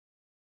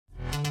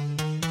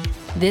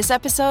This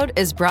episode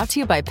is brought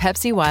to you by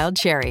Pepsi Wild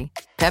Cherry.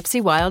 Pepsi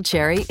Wild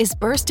Cherry is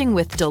bursting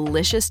with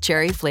delicious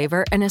cherry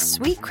flavor and a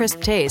sweet,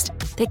 crisp taste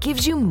that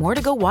gives you more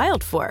to go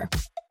wild for.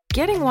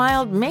 Getting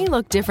wild may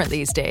look different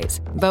these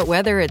days, but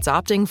whether it's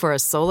opting for a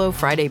solo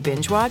Friday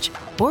binge watch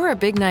or a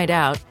big night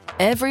out,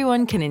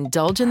 everyone can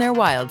indulge in their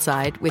wild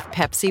side with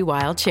Pepsi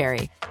Wild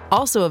Cherry.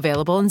 Also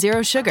available in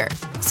Zero Sugar.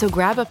 So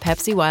grab a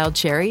Pepsi Wild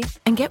Cherry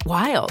and get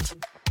wild.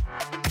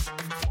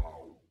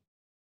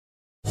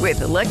 With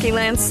the Lucky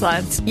Land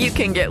Slots, you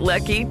can get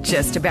lucky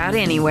just about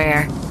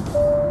anywhere.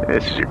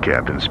 This is your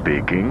captain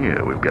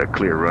speaking. We've got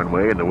clear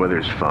runway and the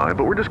weather's fine,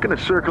 but we're just going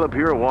to circle up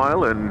here a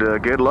while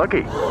and get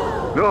lucky.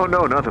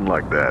 No, nothing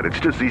like that.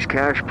 It's just these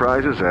cash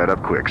prizes add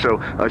up quick. So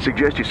I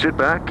suggest you sit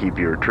back, keep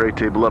your tray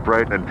table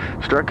upright, and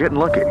start getting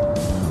lucky.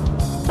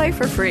 Play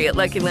for free at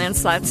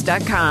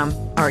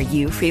LuckyLandSlots.com. Are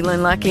you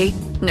feeling lucky?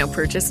 No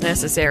purchase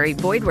necessary.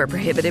 Void where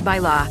prohibited by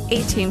law.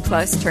 18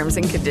 plus terms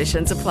and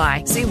conditions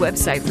apply. See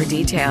website for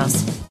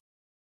details.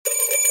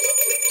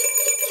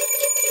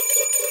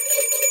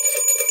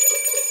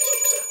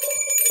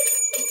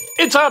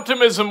 It's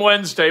Optimism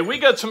Wednesday. We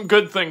got some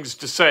good things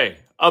to say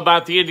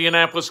about the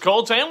Indianapolis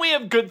Colts, and we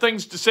have good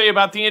things to say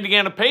about the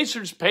Indiana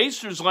Pacers.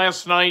 Pacers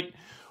last night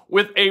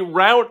with a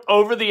rout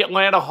over the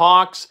Atlanta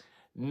Hawks.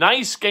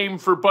 Nice game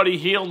for Buddy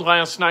Hield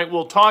last night.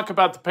 We'll talk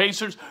about the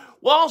Pacers.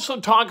 We'll also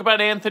talk about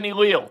Anthony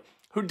Leal,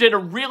 who did a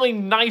really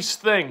nice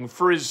thing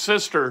for his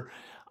sister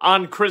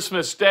on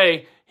Christmas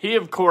Day. He,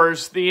 of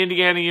course, the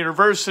Indiana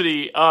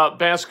University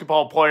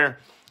basketball player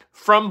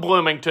from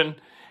Bloomington.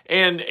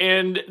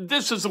 And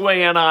this is the way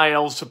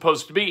NIL is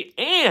supposed to be.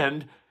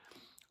 And,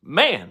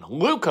 man,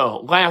 Luka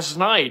last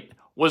night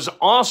was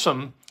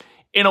awesome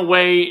in a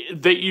way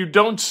that you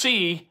don't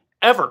see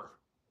ever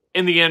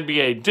in the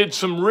NBA. Did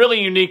some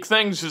really unique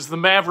things as the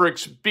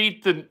Mavericks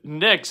beat the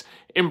Knicks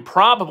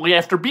improbably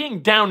after being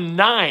down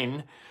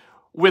 9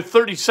 with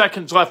 30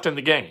 seconds left in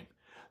the game.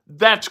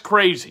 That's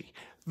crazy.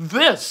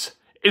 This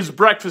is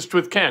Breakfast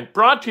with Kent,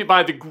 brought to you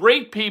by the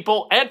great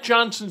people at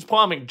Johnson's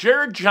Plumbing.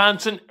 Jared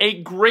Johnson,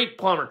 a great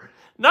plumber.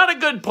 Not a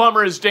good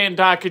plumber, as Dan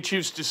Dockich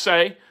used to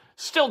say.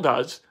 Still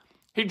does.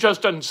 He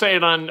just doesn't say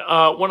it on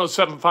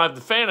 107.5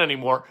 The Fan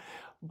anymore.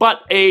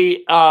 But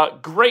a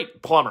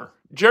great plumber.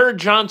 Jared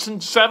Johnson,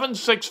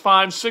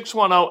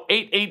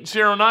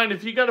 765-610-8809.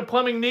 If you got a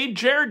plumbing need,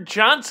 Jared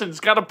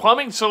Johnson's got a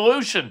plumbing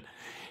solution.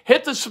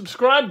 Hit the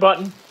subscribe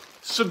button.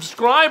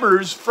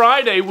 Subscribers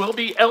Friday will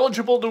be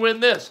eligible to win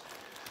this.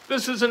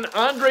 This is an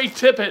Andre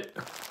Tippett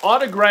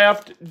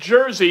autographed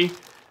jersey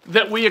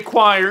that we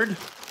acquired.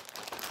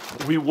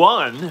 We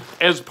won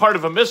as part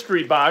of a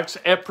mystery box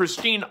at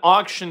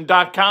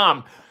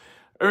pristineauction.com.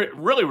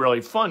 Really,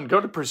 really fun.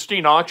 Go to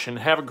Pristine Auction.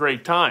 Have a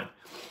great time.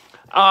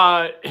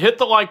 Hit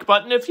the like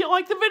button if you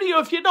like the video.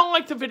 If you don't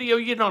like the video,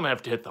 you don't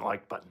have to hit the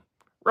like button,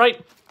 right?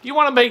 If you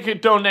want to make a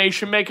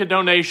donation, make a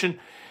donation.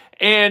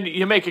 And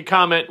you make a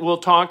comment, we'll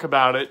talk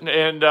about it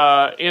and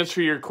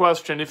answer your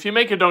question. If you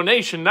make a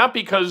donation, not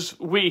because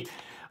we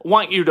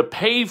want you to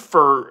pay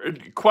for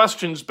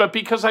questions, but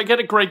because I get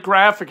a great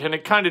graphic and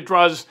it kind of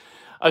draws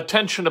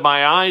attention to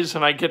my eyes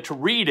and I get to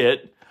read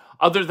it.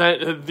 Other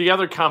than the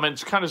other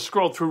comments kind of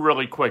scroll through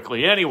really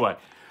quickly. Anyway,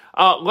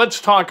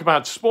 let's talk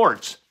about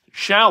sports,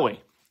 shall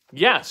we?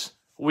 Yes,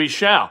 we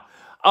shall.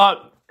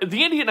 The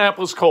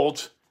Indianapolis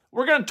Colts.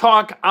 We're going to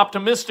talk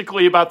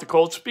optimistically about the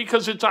Colts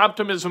because it's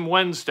Optimism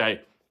Wednesday.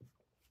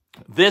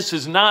 This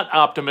is not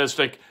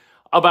optimistic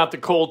about the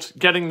Colts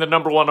getting the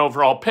number 1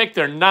 overall pick.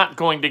 They're not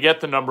going to get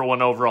the number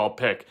 1 overall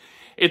pick.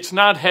 It's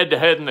not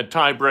head-to-head in the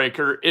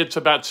tiebreaker. It's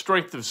about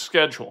strength of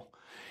schedule.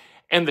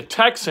 And the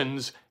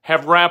Texans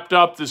have wrapped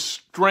up the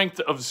strength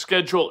of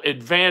schedule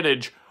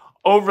advantage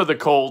over the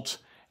Colts.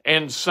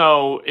 And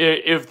so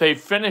if they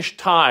finish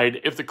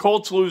tied, if the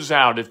Colts lose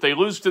out, if they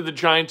lose to the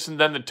Giants and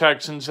then the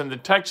Texans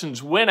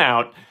win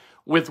out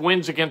with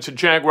wins against the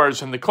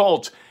Jaguars and the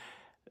Colts,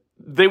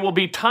 they will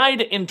be tied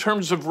in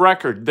terms of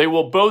record. They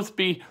will both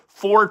be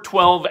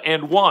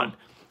 4-12-1.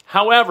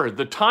 However,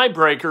 the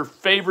tiebreaker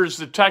favors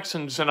the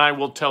Texans, and I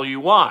will tell you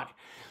why.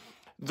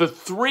 The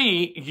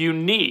 3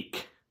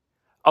 unique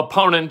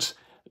opponents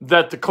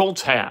that the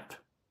Colts have.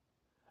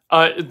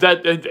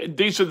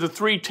 These are the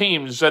 3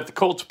 teams that the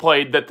Colts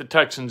played that the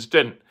Texans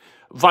didn't.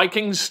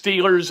 Vikings,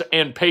 Steelers,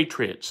 and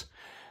Patriots.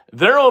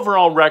 Their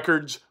overall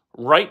records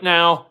right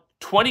now,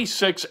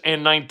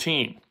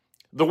 26-19.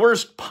 The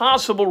worst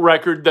possible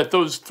record that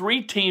those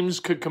 3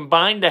 teams could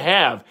combine to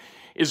have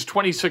is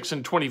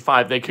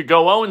 26-25. They could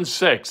go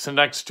 0-6 the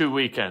next 2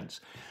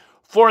 weekends.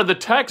 For the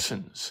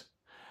Texans,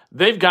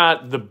 they've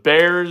got the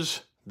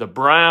Bears, the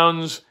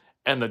Browns,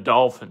 and the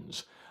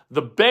Dolphins.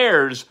 The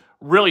Bears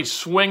really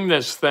swing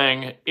this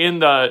thing in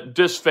the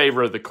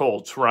disfavor of the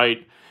Colts,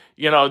 right?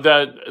 You know,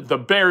 the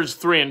Bears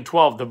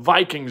 3-12, the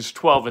Vikings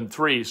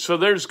 12-3. So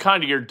there's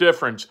kind of your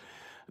difference.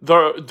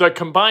 The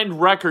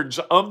combined records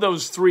of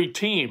those 3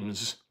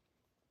 teams,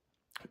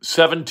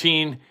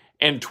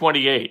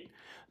 17-28.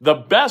 The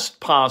best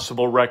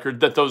possible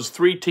record that those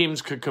 3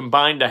 teams could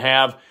combine to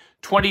have,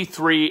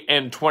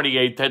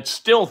 23-28. That's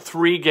still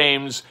 3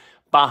 games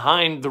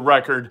behind the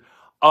record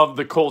of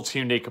the Colts'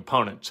 unique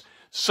opponents.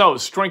 So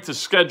strength of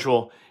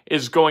schedule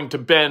is going to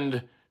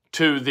bend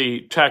to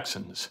the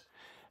Texans.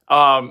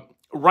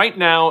 Right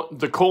now,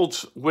 the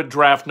Colts would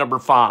draft number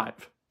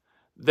 5.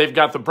 They've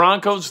got the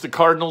Broncos, the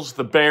Cardinals,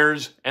 the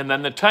Bears, and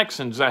then the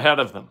Texans ahead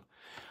of them.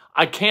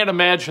 I can't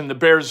imagine the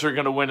Bears are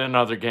going to win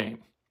another game.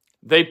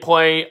 They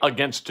play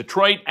against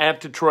Detroit, at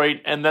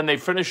Detroit, and then they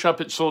finish up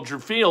at Soldier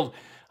Field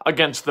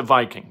against the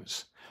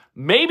Vikings.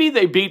 Maybe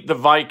they beat the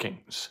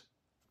Vikings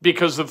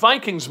because the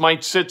Vikings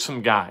might sit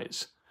some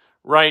guys,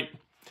 right?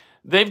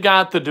 They've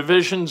got the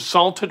division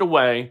salted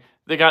away.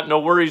 They got no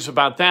worries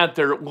about that.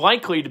 They're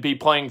likely to be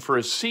playing for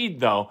a seed,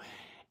 though.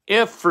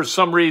 If for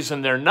some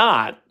reason they're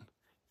not,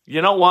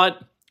 you know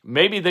what?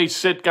 Maybe they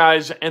sit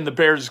guys and the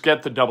Bears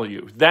get the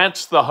W.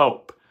 That's the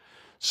hope.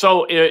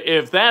 So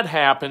if that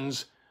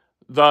happens,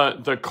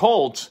 the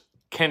Colts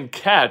can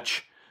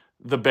catch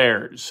the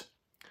Bears.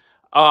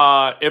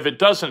 If it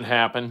doesn't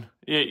happen,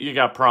 you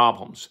got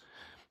problems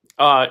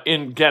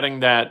in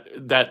getting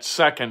that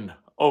second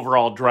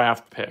overall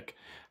draft pick.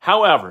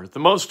 However, the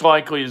most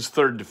likely is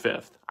 3rd to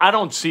 5th. I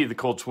don't see the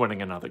Colts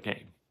winning another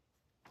game.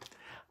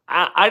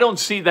 I don't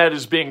see that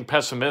as being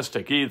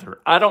pessimistic either.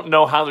 I don't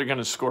know how they're going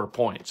to score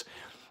points.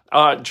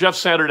 Jeff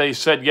Saturday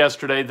said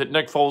yesterday that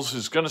Nick Foles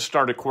is going to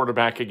start at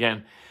quarterback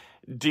again.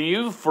 Do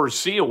you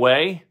foresee a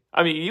way?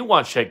 I mean, you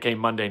watched that game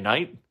Monday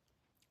night,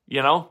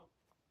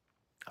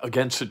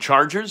 against the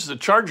Chargers. The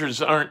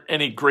Chargers aren't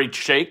any great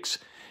shakes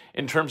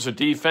in terms of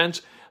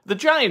defense. The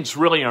Giants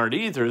really aren't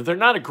either. They're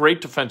not a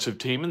great defensive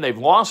team, and they've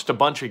lost a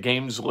bunch of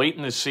games late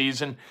in the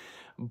season.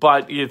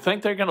 But you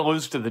think they're going to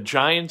lose to the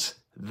Giants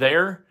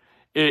there?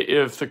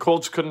 If the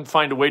Colts couldn't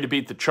find a way to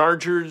beat the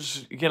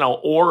Chargers,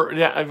 or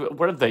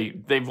what have they?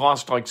 They've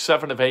lost like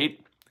 7 of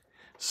 8,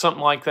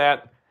 something like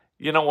that.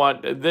 You know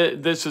what?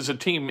 This is a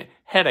team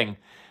heading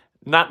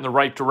not in the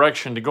right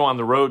direction to go on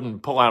the road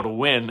and pull out a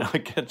win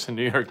against the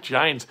New York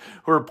Giants,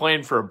 who are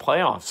playing for a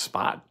playoff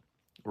spot,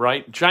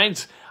 right?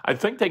 Giants, I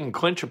think they can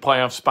clinch a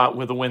playoff spot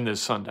with a win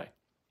this Sunday.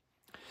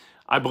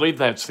 I believe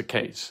that's the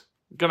case.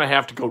 I'm going to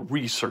have to go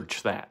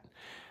research that.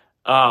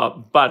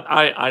 But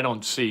I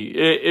don't see.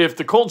 If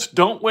the Colts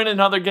don't win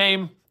another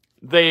game,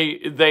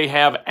 they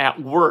have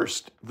at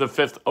worst the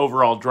 5th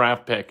overall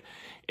draft pick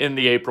in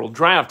the April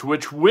draft,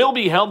 which will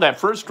be held. That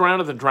first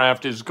round of the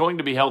draft is going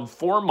to be held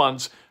 4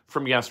 months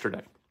from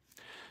yesterday.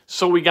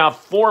 So we got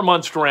 4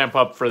 months to ramp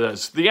up for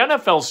this. The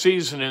NFL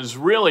season is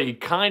really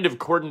kind of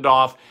cordoned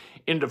off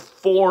into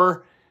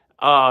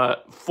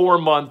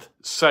 4-month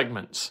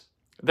segments.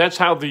 That's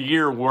how the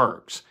year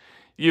works.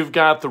 You've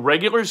got the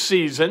regular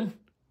season,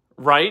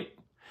 right?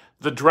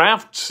 The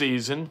draft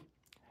season,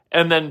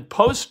 and then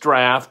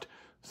post-draft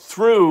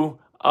through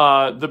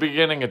the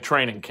beginning of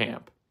training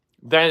camp.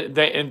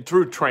 And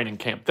through training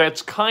camp.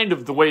 That's kind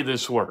of the way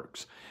this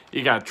works.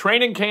 You got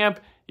training camp,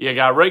 you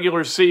got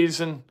regular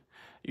season,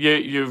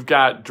 you've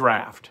got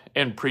draft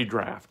and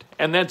pre-draft.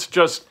 And that's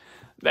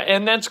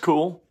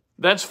cool.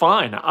 That's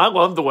fine. I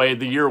love the way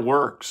the year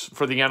works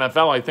for the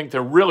NFL. I think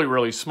they're really,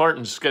 really smart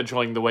in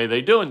scheduling the way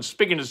they do. And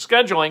speaking of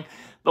scheduling,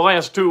 the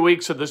last 2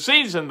 weeks of the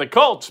season, the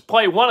Colts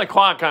play 1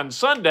 o'clock on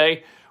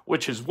Sunday,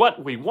 which is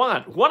what we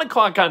want. 1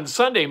 o'clock on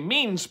Sunday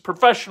means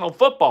professional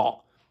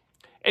football.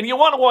 And you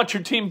want to watch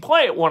your team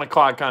play at 1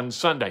 o'clock on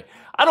Sunday.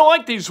 I don't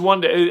like these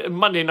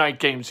Monday night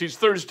games, these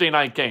Thursday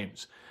night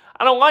games.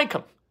 I don't like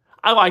them.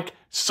 I like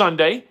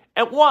Sunday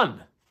at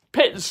 1.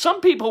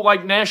 Some people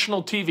like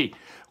national TV.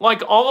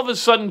 Like all of a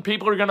sudden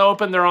people are going to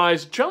open their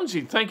eyes.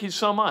 Jonesy, thank you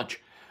so much.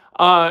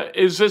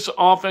 Is this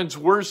offense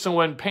worse than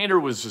when Painter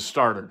was the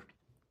starter?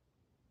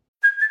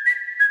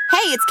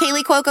 Hey, it's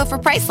Kaylee Cuoco for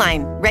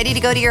Priceline. Ready to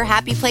go to your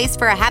happy place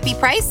for a happy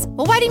price?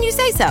 Well, why didn't you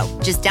say so?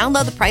 Just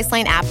download the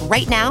Priceline app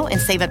right now and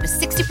save up to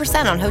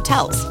 60% on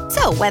hotels.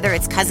 So whether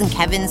it's Cousin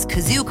Kevin's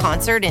Kazoo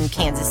Concert in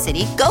Kansas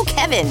City, go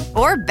Kevin,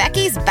 or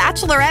Becky's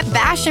Bachelorette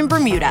Bash in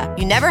Bermuda,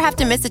 you never have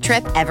to miss a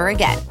trip ever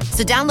again.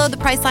 So download the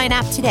Priceline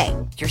app today.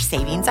 Your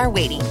savings are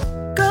waiting.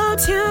 Go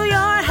to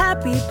your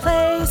happy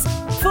place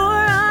for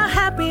a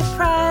happy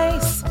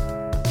price.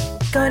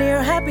 Go to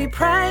your happy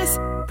price,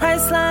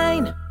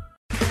 Priceline.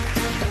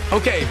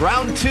 Okay,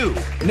 round 2.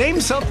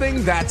 Name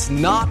something that's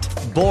not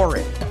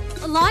boring.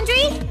 A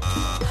laundry?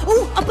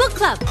 Ooh, a book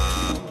club.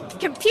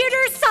 Computer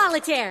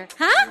solitaire,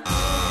 huh?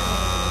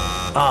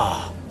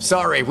 Ah,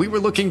 sorry, we were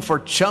looking for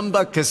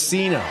Chumba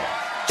Casino.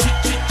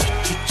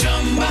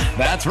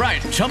 That's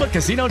right,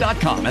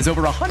 ChumbaCasino.com has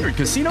over 100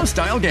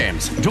 casino-style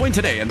games. Join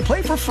today and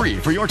play for free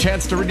for your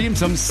chance to redeem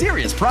some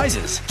serious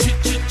prizes.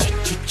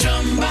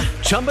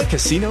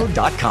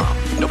 ChumbaCasino.com.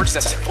 No purchase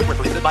necessary. Void where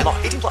prohibited by law.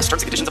 18+ terms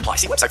and conditions apply.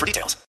 See website for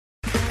details.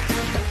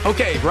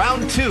 Okay,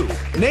 round 2.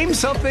 Name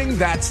something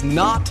that's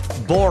not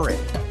boring.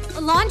 A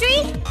laundry?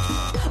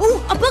 Ooh,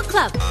 a book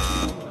club.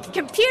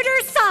 Computer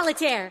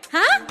solitaire,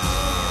 huh?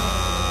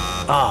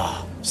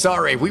 Ah,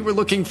 sorry, we were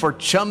looking for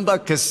Chumba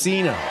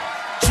Casino.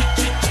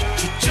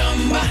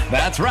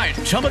 That's right,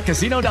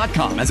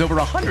 ChumbaCasino.com has over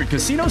 100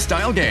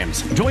 casino-style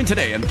games. Join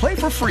today and play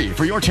for free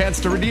for your chance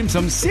to redeem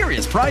some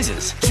serious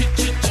prizes.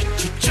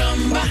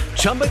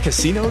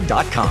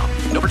 ChumbaCasino.com.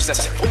 No purchase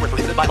necessary. Void where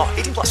prohibited by law.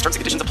 18 plus terms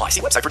and conditions apply.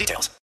 See website for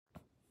details.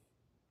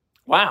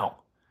 Wow.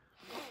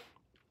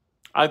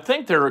 I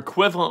think they're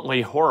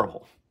equivalently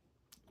horrible,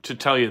 to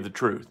tell you the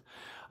truth.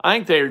 I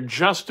think they're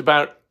just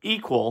about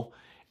equal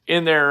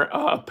in their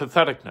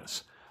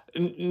patheticness.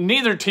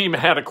 Neither team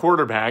had a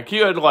quarterback.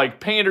 You had like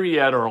Painter,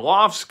 you had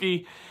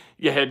Orlovsky,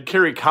 you had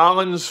Kerry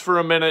Collins for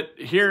a minute.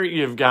 Here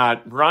you've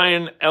got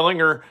Ryan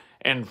Ellinger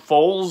and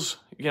Foles,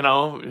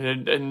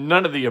 and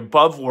none of the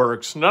above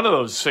works. None of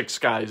those six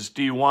guys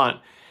do you want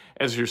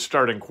as your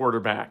starting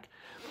quarterback.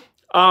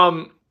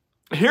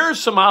 Here's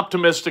some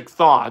optimistic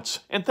thoughts,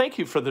 and thank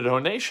you for the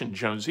donation,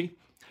 Jonesy.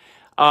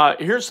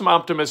 Here's some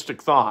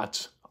optimistic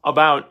thoughts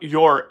about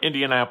your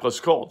Indianapolis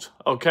Colts,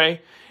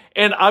 okay?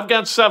 And I've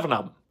got 7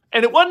 of them.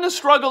 And it wasn't a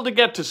struggle to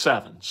get to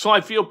 7, so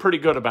I feel pretty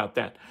good about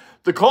that.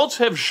 The Colts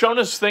have shown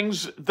us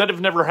things that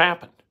have never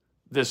happened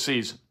this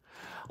season.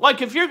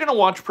 Like if you're going to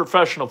watch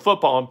professional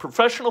football, and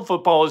professional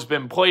football has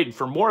been played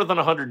for more than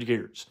 100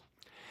 years,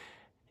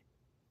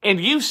 and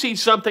you see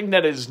something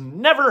that has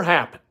never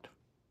happened,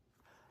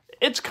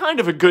 it's kind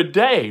of a good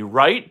day,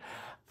 right?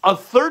 A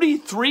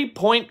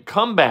 33-point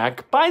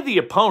comeback by the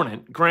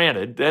opponent,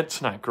 granted,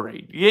 that's not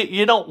great.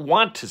 You don't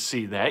want to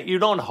see that. You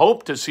don't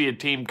hope to see a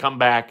team come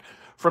back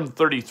from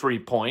 33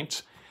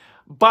 points,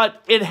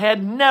 but it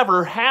had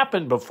never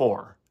happened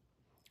before.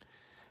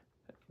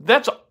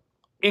 That's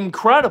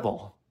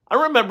incredible.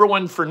 I remember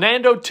when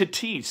Fernando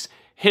Tatis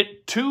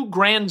hit 2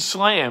 grand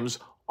slams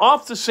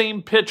off the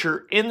same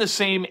pitcher in the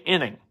same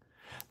inning.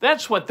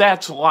 That's what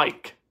that's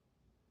like.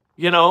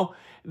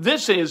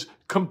 This is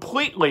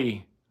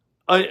completely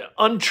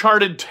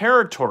uncharted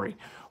territory.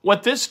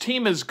 What this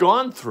team has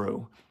gone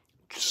through,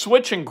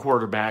 switching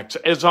quarterbacks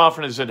as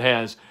often as it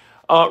has,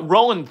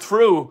 rolling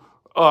through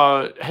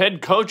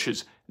head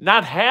coaches,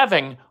 not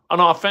having an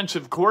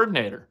offensive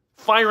coordinator,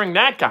 firing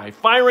that guy,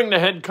 firing the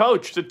head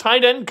coach. The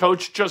tight end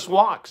coach just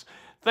walks.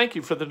 Thank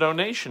you for the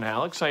donation,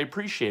 Alex. I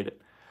appreciate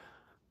it.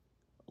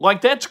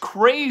 Like, that's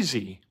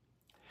crazy.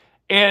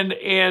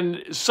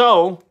 And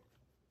so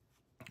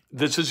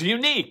this is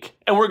unique.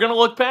 And we're going to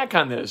look back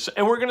on this.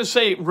 And we're going to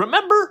say,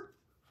 remember?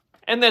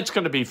 And that's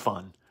going to be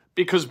fun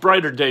because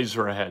brighter days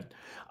are ahead.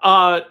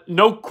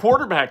 No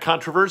quarterback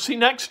controversy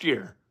next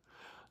year.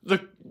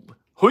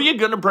 Who are you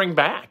going to bring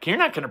back? You're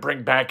not going to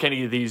bring back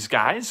any of these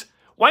guys.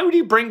 Why would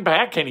you bring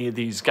back any of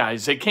these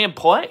guys? They can't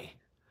play.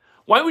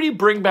 Why would you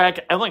bring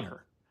back Ellinger?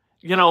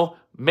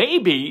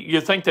 Maybe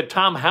you think that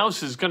Tom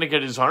House is going to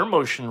get his arm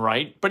motion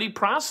right, but he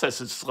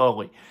processes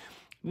slowly.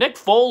 Nick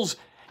Foles,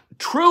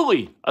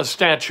 truly a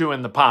statue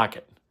in the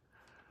pocket.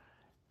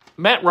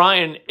 Matt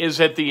Ryan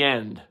is at the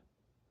end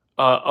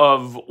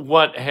of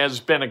what has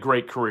been a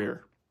great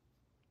career.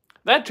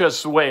 That's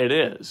just the way it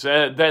is.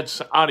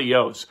 That's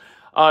adios.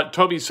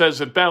 Toby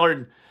says if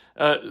Ballard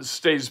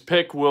stays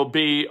pick, will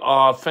be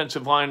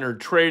offensive line or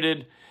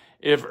traded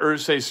if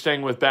Irsay's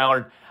staying with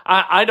Ballard.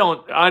 I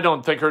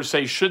don't think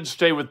Irsay should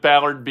stay with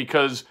Ballard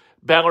because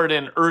Ballard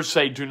and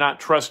Irsay do not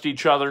trust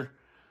each other.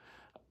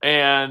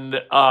 And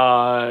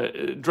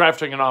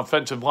drafting an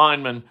offensive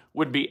lineman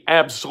would be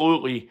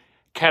absolutely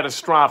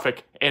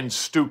catastrophic and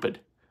stupid.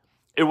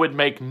 It would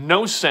make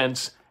no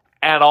sense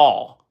at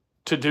all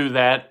to do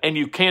that. And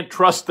you can't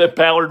trust that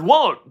Ballard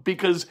won't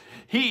because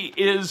he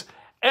is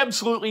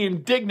absolutely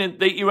indignant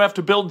that you have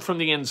to build from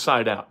the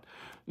inside out.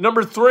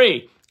 Number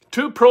 3,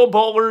 2 Pro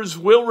Bowlers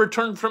will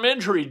return from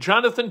injury.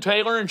 Jonathan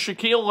Taylor and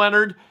Shaquille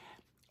Leonard.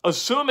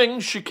 Assuming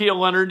Shaquille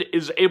Leonard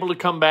is able to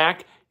come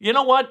back, you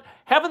know what?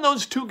 Having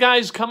those 2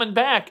 guys coming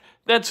back,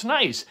 that's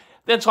nice.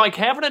 That's like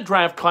having a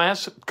draft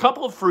class, a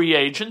couple of free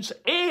agents,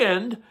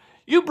 and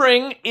you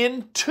bring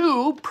in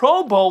 2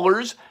 Pro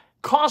Bowlers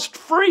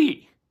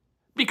cost-free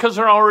because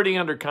they're already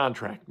under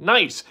contract.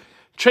 Nice.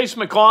 Chase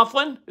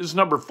McLaughlin is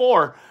number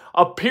 4.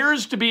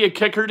 Appears to be a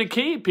kicker to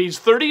keep. He's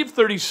 30 of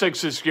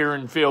 36 this year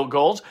in field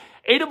goals,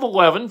 8 of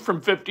 11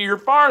 from 50 or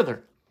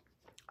farther.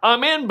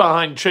 I'm in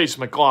behind Chase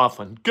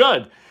McLaughlin.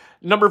 Good.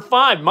 Number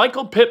 5,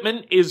 Michael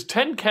Pittman is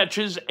 10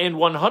 catches and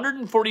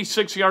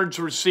 146 yards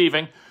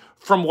receiving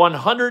from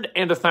 100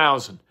 and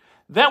 1,000.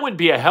 That would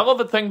be a hell of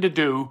a thing to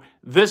do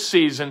this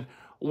season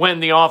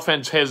when the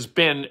offense has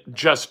been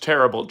just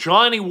terrible.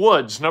 Jelani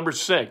Woods, number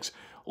 6,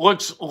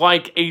 looks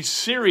like a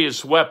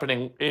serious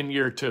weapon in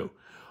year 2.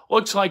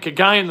 Looks like a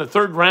guy in the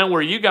 3rd round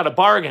where you got a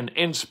bargain.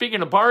 And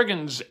speaking of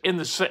bargains in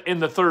the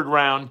 3rd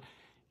round,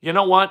 you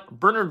know what?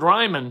 Bernard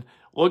Ryman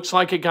looks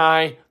like a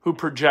guy who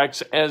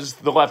projects as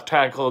the left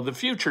tackle of the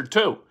future,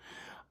 too.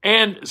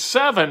 And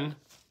 7,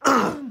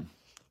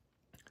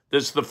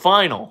 this is the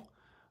final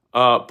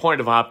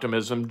point of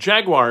optimism.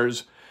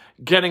 Jaguars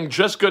getting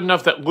just good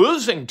enough that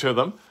losing to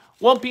them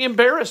won't be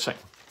embarrassing.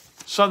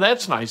 So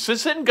that's nice.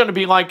 This isn't going to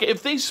be like,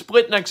 if they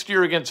split next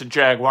year against the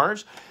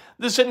Jaguars,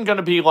 this isn't going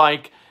to be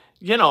like,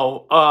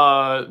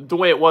 the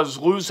way it was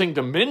losing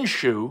to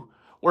Minshew,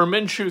 where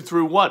Minshew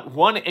threw what?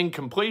 1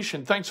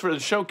 incompletion. Thanks for the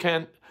show,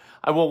 Kent.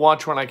 I will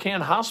watch when I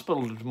can.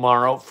 Hospital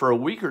tomorrow for a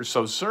week or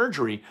so,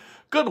 surgery.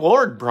 Good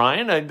Lord,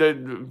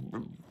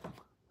 Brian.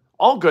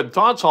 All good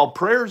thoughts, all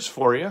prayers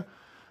for you.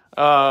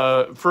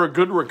 for a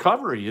good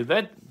recovery.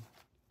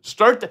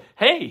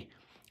 Hey,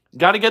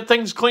 got to get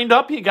things cleaned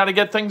up. You got to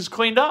get things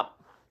cleaned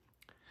up.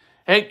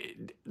 Hey,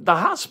 the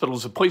hospital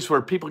is a place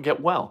where people get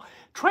well.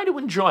 Try to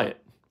enjoy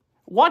it.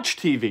 Watch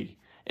TV.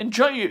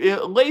 Enjoy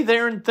it. Lay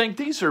there and think,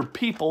 these are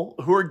people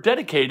who are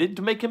dedicated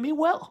to making me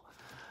well.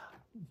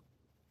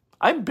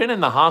 I've been in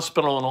the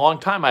hospital in a long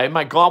time. I had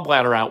my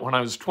gallbladder out when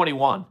I was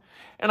 21.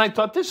 And I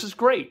thought, this is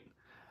great.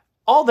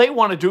 All they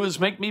want to do is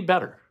make me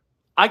better.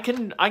 I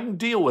can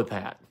deal with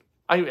that.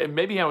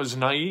 Maybe I was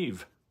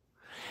naive.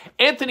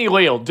 Anthony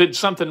Leal did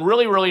something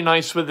really, really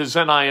nice with his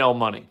NIL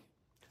money,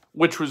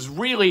 which was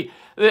really,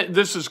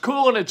 this is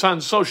cool, and it's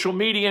on social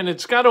media, and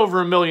it's got over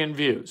 1 million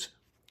views.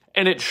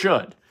 And it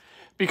should.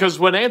 Because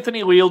what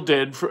Anthony Leal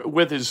did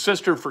with his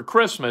sister for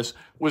Christmas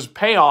was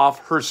pay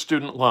off her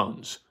student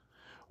loans,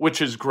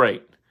 which is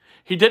great.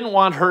 He didn't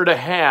want her to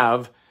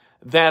have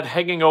that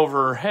hanging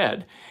over her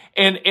head.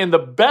 And the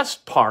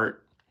best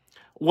part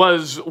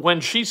was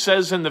when she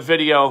says in the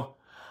video,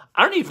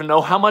 I don't even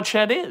know how much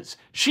that is.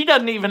 She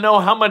doesn't even know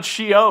how much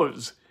she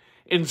owes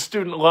in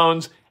student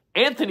loans.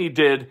 Anthony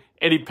did,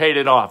 and he paid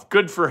it off.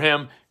 Good for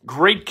him.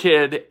 Great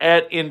kid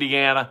at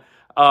Indiana,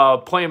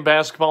 playing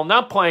basketball,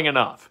 not playing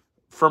enough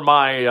for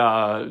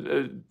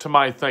to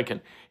my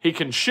thinking. He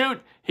can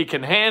shoot, he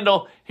can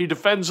handle, he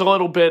defends a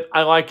little bit.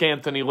 I like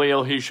Anthony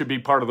Leal. He should be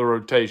part of the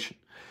rotation.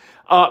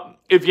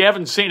 If you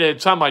haven't seen it,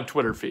 it's on my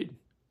Twitter feed,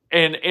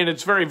 and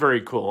it's very,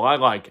 very cool. I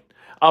like it.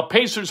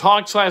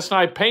 Pacers-Hawks last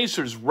night.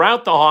 Pacers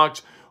rout the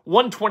Hawks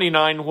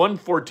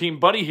 129-114.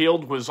 Buddy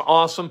Hield was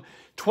awesome.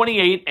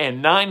 28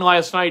 and 9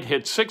 last night.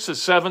 Hit 6 of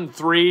 7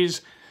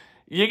 threes.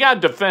 You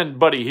got to defend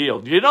Buddy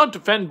Hield. You don't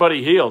defend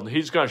Buddy Hield,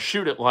 he's going to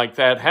shoot it like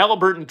that.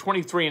 Halliburton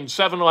 23 and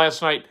 7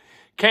 last night.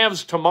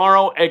 Cavs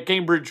tomorrow at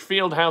Gainbridge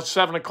Fieldhouse,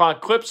 7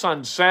 o'clock. Clips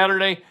on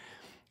Saturday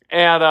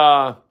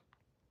at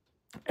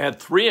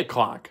 3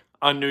 o'clock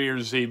on New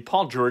Year's Eve.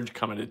 Paul George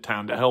coming to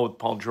town. To hell with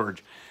Paul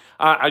George.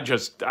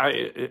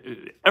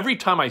 Every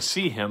time I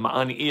see him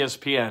on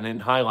ESPN in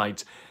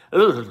highlights,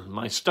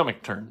 my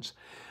stomach turns.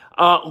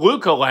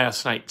 Luka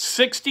last night,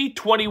 60,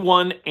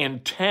 21,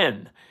 and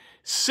 10.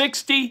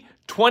 60,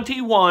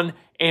 21,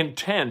 and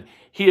 10.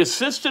 He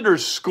assisted or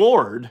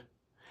scored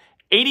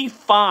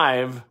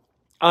 85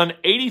 on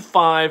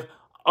 85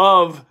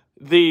 of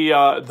the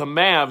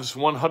Mavs,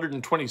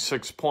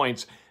 126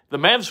 points. The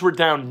Mavs were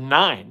down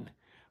 9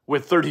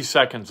 with 30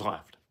 seconds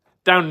left.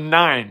 Down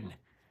 9.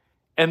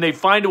 And they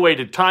find a way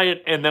to tie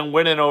it and then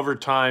win in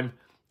overtime.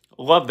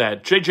 Love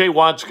that. J.J.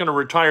 Watt's going to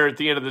retire at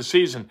the end of the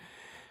season.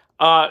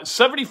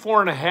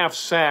 74.5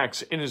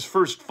 sacks in his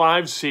first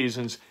 5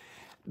 seasons.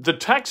 The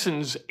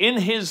Texans, in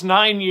his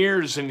 9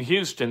 years in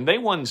Houston, they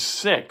won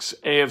 6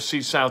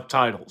 AFC South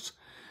titles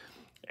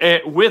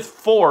with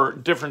 4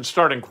 different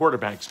starting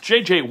quarterbacks.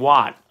 J.J.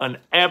 Watt, an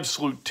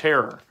absolute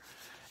terror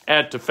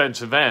at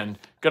defensive end,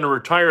 going to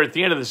retire at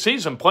the end of the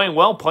season, playing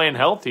well, playing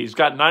healthy. He's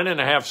got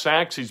 9.5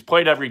 sacks. He's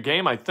played every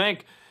game, I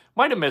think.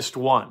 Might have missed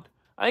 1.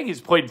 I think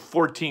he's played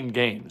 14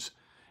 games,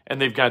 and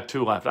they've got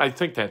 2 left. I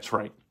think that's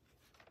right.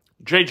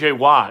 J.J.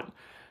 Watt,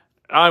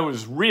 I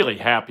was really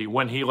happy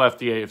when he left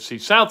the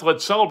AFC South.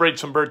 Let's celebrate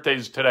some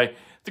birthdays today.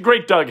 The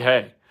great Doug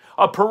Hay,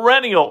 a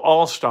perennial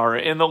all-star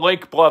in the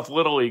Lake Bluff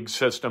Little League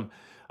system.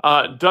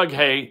 Doug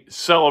Hay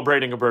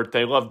celebrating a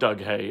birthday. Love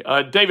Doug Hay.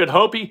 David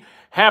Hope,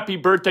 happy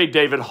birthday.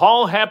 David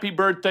Hall, happy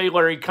birthday.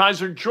 Larry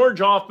Kaiser, George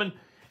Hoffman,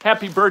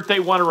 happy birthday.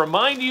 Want to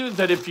remind you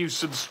that if you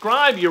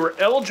subscribe, you're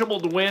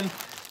eligible to win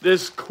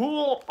this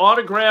cool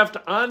autographed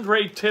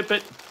Andre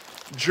Tippett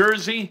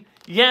jersey.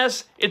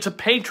 Yes, it's a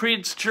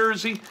Patriots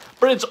jersey,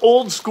 but it's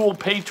old school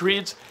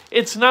Patriots.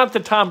 It's not the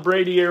Tom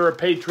Brady era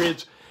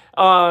Patriots.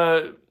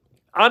 Andre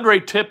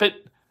Tippett,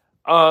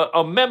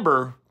 a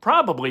member,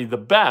 probably the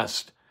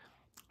best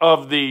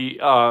of the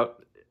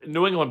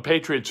New England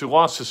Patriots who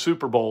lost the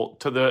Super Bowl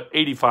to the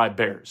 85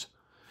 Bears.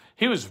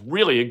 He was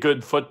really a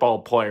good football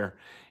player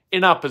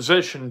in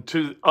opposition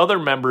to other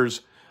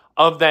members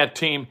of that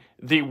team.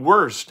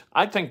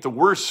 I think the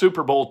worst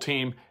Super Bowl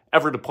team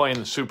ever to play in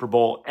the Super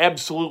Bowl.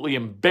 Absolutely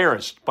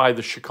embarrassed by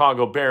the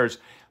Chicago Bears.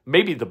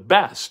 Maybe the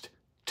best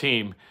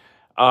team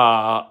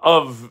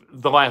of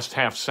the last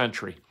half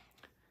century.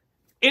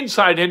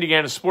 Inside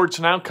Indiana Sports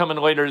Now, coming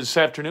later this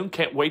afternoon.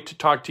 Can't wait to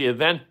talk to you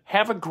then.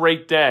 Have a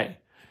great day.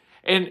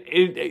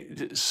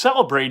 And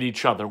celebrate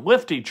each other.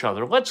 Lift each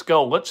other. Let's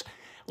go.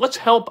 Let's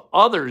help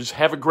others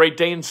have a great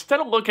day instead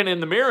of looking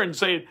in the mirror and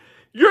saying,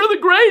 you're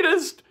the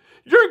greatest.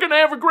 You're going to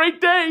have a great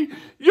day.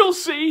 You'll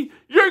see.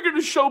 You're going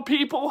to show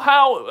people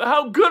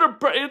how good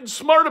and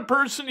smart a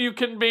person you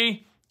can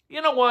be.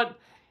 You know what?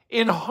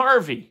 In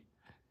Harvey,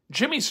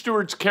 Jimmy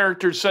Stewart's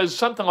character says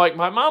something like,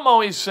 my mom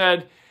always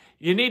said,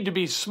 you need to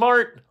be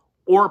smart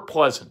or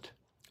pleasant.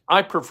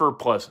 I prefer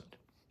pleasant.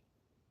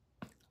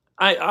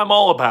 I'm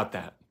all about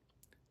that.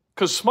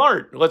 Because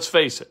smart, let's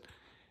face it,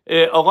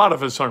 a lot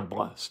of us aren't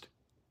blessed.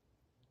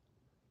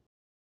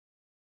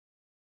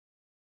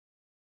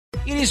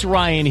 It is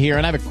Ryan here,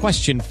 and I have a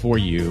question for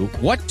you.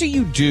 What do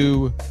you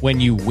do when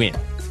you win?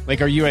 Like,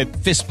 are you a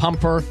fist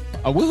pumper?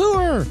 A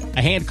woohooer, a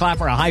hand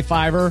clapper, a high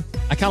fiver.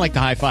 I kind of like the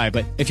high five,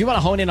 but if you want to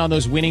hone in on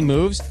those winning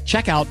moves,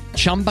 check out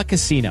Chumba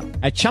Casino.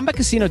 At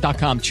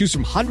ChumbaCasino.com, choose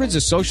from hundreds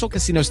of social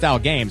casino style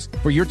games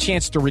for your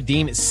chance to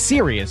redeem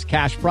serious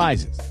cash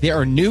prizes. There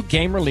are new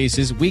game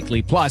releases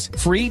weekly, plus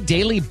free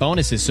daily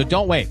bonuses. So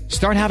don't wait.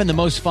 Start having the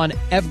most fun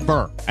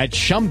ever at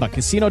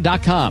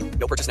ChumbaCasino.com.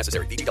 No purchase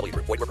necessary. VGW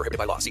Group. Void where prohibited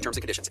by law. See terms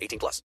and conditions.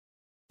 18+.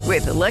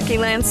 With the Lucky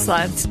Land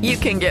Slots, you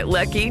can get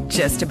lucky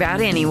just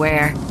about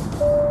anywhere.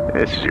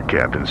 This is your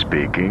captain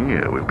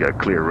speaking. We've got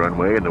clear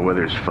runway and the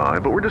weather's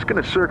fine, but we're just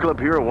going to circle up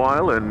here a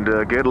while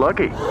and get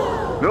lucky.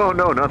 No,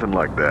 nothing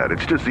like that.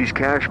 It's just these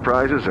cash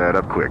prizes add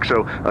up quick.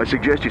 So I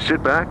suggest you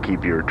sit back,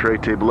 keep your tray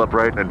table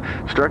upright, and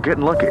start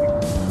getting lucky.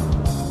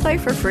 Play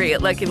for free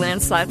at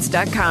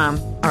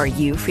LuckyLandSlots.com. Are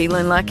you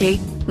feeling lucky?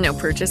 No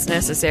purchase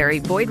necessary.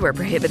 Void where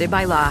prohibited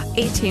by law.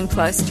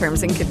 18+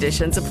 terms and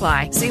conditions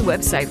apply. See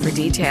website for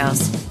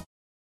details.